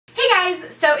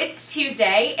guys, so it's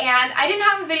Tuesday and I didn't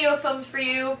have a video filmed for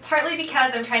you, partly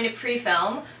because I'm trying to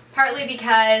pre-film, partly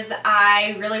because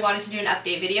I really wanted to do an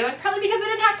update video, and partly because I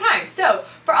didn't have time. So,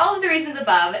 for all of the reasons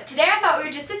above, today I thought we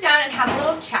would just sit down and have a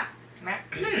little chat.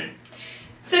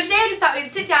 So today I just thought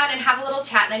we'd sit down and have a little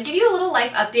chat and I'd give you a little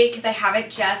life update because I haven't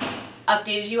just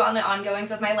updated you on the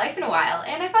ongoings of my life in a while,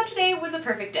 and I thought today was a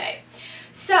perfect day.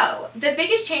 So, the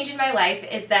biggest change in my life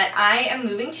is that I am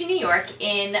moving to New York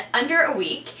in under a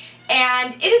week,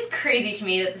 and it is crazy to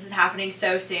me that this is happening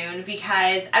so soon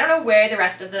because I don't know where the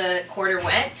rest of the quarter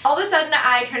went. All of a sudden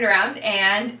I turned around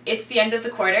and it's the end of the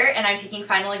quarter and I'm taking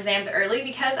final exams early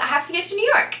because I have to get to New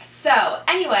York. So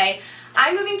anyway,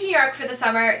 I'm moving to New York for the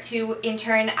summer to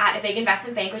intern at a big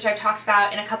investment bank, which I've talked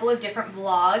about in a couple of different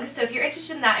vlogs. So if you're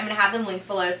interested in that, I'm going to have them linked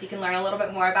below so you can learn a little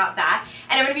bit more about that.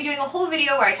 And I'm going to be doing a whole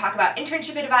video where I talk about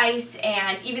internship advice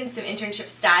and even some internship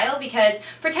style, because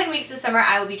for 10 weeks this summer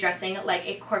I will be dressing like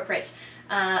a corporate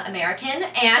American,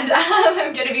 and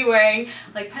I'm going to be wearing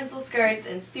like pencil skirts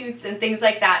and suits and things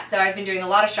like that. So I've been doing a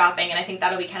lot of shopping and I think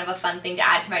that'll be kind of a fun thing to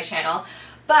add to my channel.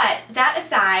 But that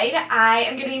aside, I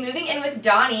am going to be moving in with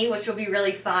Donnie, which will be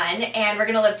really fun, and we're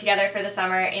going to live together for the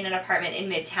summer in an apartment in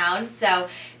Midtown, so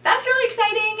that's really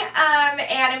exciting,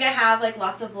 and I'm going to have like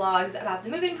lots of vlogs about the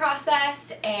move-in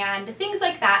process and things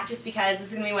like that, just because this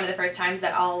is going to be one of the first times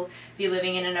that I'll be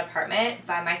living in an apartment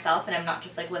by myself and I'm not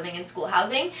just like living in school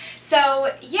housing.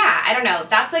 So yeah, I don't know,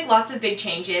 that's like lots of big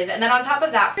changes. And then on top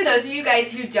of that, for those of you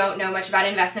guys who don't know much about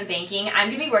investment banking, I'm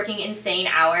going to be working insane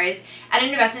hours. At an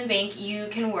investment bank, you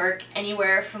can work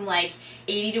anywhere from like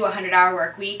 80 to 100 hour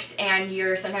work weeks, and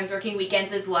you're sometimes working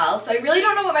weekends as well. So I really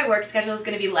don't know what my work schedule is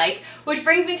going to be like, which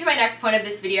brings me to my next point of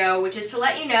this video, which is to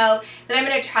let you know that I'm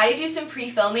going to try to do some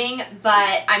pre-filming,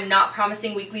 but I'm not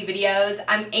promising weekly videos.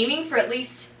 I'm aiming for at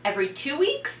least every 2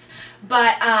 weeks,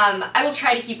 but I will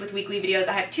try to keep with weekly videos.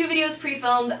 I have 2 videos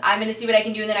pre-filmed. I'm going to see what I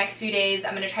can do in the next few days.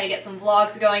 I'm going to try to get some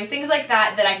vlogs going, things like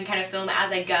that that I can kind of film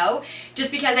as I go,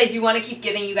 just because I do want to keep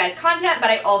giving you guys content, but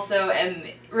I also am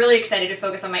really excited to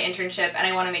focus on my internship, and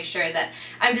I want to make sure that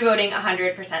I'm devoting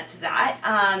 100% to that,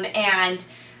 and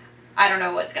I don't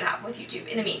know what's going to happen with YouTube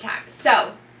in the meantime.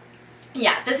 So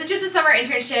yeah, this is just a summer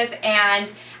internship, and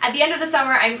at the end of the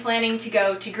summer I'm planning to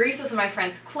go to Greece with my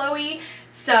friend Chloe,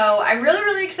 so I'm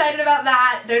really excited about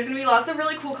that. There's going to be lots of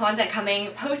really cool content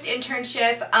coming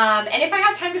post-internship, and if I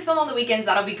have time to film on the weekends,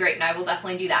 that'll be great, and I will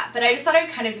definitely do that. But I just thought I'd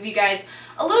kind of give you guys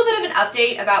a little bit of an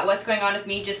update about what's going on with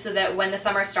me, just so that when the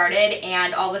summer started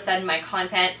and all of a sudden my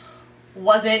content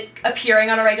wasn't appearing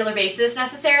on a regular basis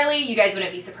necessarily, you guys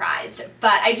wouldn't be surprised.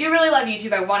 But I do really love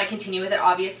YouTube. I want to continue with it,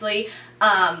 obviously,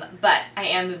 but I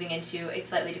am moving into a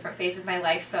slightly different phase of my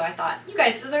life, so I thought you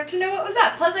guys deserve to know what was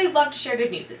up. Plus, I'd love to share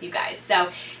good news with you guys.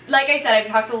 So, like I said, I've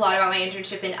talked a lot about my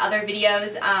internship in other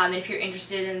videos, and if you're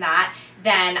interested in that,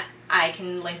 then I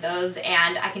can link those,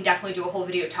 and I can definitely do a whole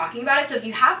video talking about it. So if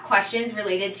you have questions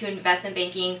related to investment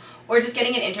banking or just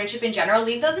getting an internship in general,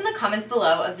 leave those in the comments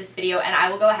below of this video, and I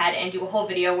will go ahead and do a whole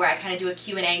video where I kind of do a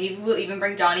Q&A. Maybe we'll even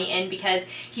bring Donnie in because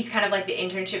he's kind of like the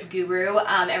internship guru.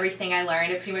 Everything I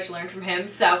learned, I pretty much learned from him.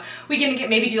 So we can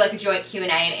maybe do like a joint Q&A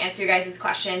and answer your guys'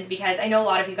 questions, because I know a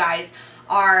lot of you guys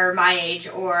are my age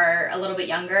or a little bit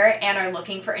younger and are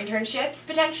looking for internships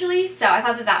potentially. So I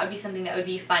thought that that would be something that would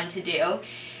be fun to do.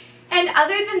 And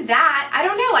other than that, I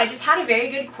don't know, I just had a very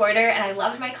good quarter and I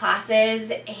loved my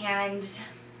classes and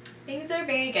things are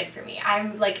very good for me.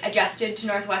 I'm like adjusted to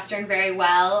Northwestern very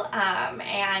well,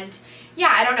 and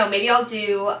yeah, I don't know, maybe I'll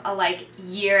do a like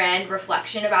year-end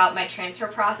reflection about my transfer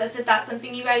process if that's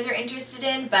something you guys are interested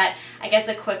in, but I guess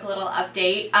a quick little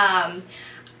update.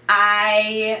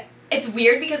 It's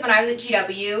weird because when I was at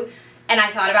GW, and I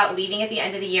thought about leaving at the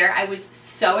end of the year, I was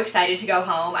so excited to go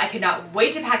home. I could not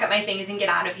wait to pack up my things and get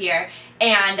out of here.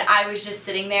 And I was just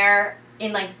sitting there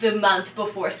in like the month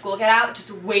before school got out,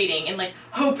 just waiting and like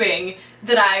hoping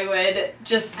that I would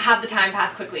just have the time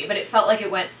pass quickly. But it felt like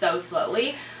it went so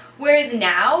slowly. Whereas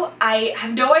now, I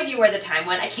have no idea where the time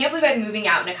went. I can't believe I'm moving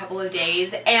out in a couple of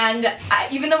days, and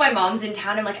even though my mom's in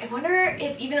town, I'm like, I wonder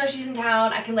if even though she's in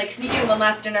town, I can like sneak in one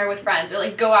last dinner with friends or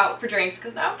like go out for drinks,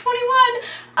 because now I'm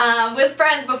 21, with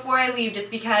friends before I leave, just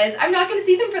because I'm not going to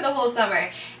see them for the whole summer.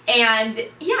 And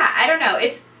yeah, I don't know,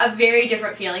 it's a very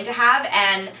different feeling to have,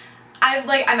 and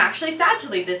I'm actually sad to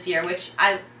leave this year, which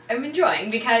I'm enjoying,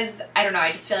 because I don't know,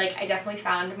 I just feel like I definitely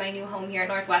found my new home here at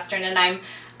Northwestern, and I'm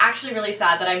actually really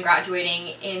sad that I'm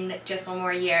graduating in just one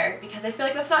more year, because I feel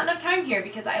like that's not enough time here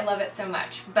because I love it so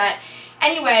much. But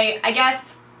anyway, I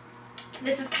guess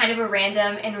this is kind of a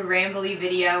random and rambly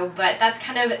video, but that's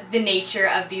kind of the nature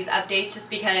of these updates, just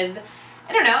because,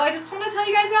 I don't know, I just want to tell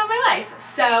you guys about my life.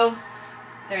 So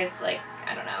there's like,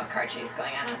 I don't know, a car chase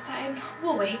going on outside.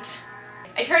 We'll wait.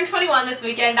 I turned 21 this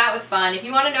weekend. That was fun. If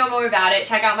you want to know more about it,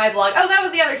 check out my blog. Oh, that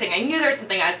was the other thing. I knew there was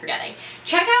something I was forgetting.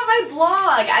 Check out my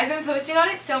blog. I've been posting on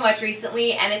it so much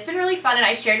recently, and it's been really fun, and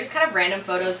I share just kind of random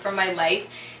photos from my life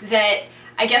that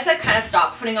I guess I've kind of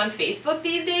stopped putting on Facebook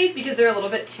these days because they're a little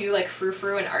bit too like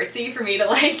frou-frou and artsy for me to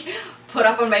like put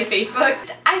up on my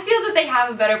Facebook. I feel that they have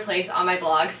a better place on my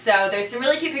blog. So there's some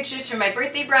really cute pictures from my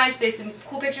birthday brunch. There's some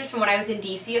cool pictures from when I was in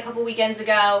DC a couple weekends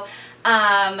ago.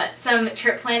 Some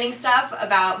trip planning stuff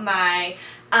about my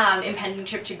impending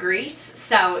trip to Greece.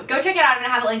 So go check it out. I'm going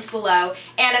to have it linked below.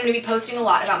 And I'm going to be posting a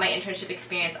lot about my internship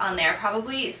experience on there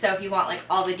probably. So if you want like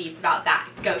all the deets about that,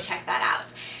 go check that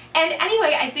out. And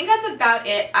anyway, I think that's about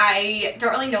it. I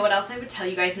don't really know what else I would tell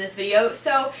you guys in this video.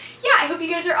 So yeah, I hope you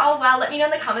guys are all well. Let me know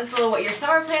in the comments below what your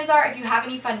summer plans are, if you have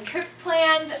any fun trips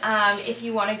planned, if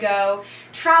you want to go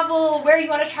travel, where you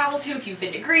want to travel to, if you've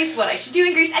been to Greece, what I should do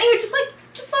in Greece. Anyway, just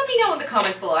let me know in the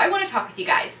comments below. I want to talk with you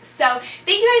guys. So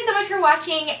thank you guys so much for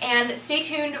watching, and stay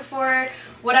tuned for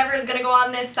whatever is going to go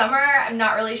on this summer. I'm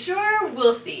not really sure.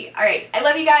 We'll see. Alright, I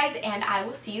love you guys, and I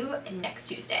will see you next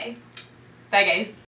Tuesday. Bye guys.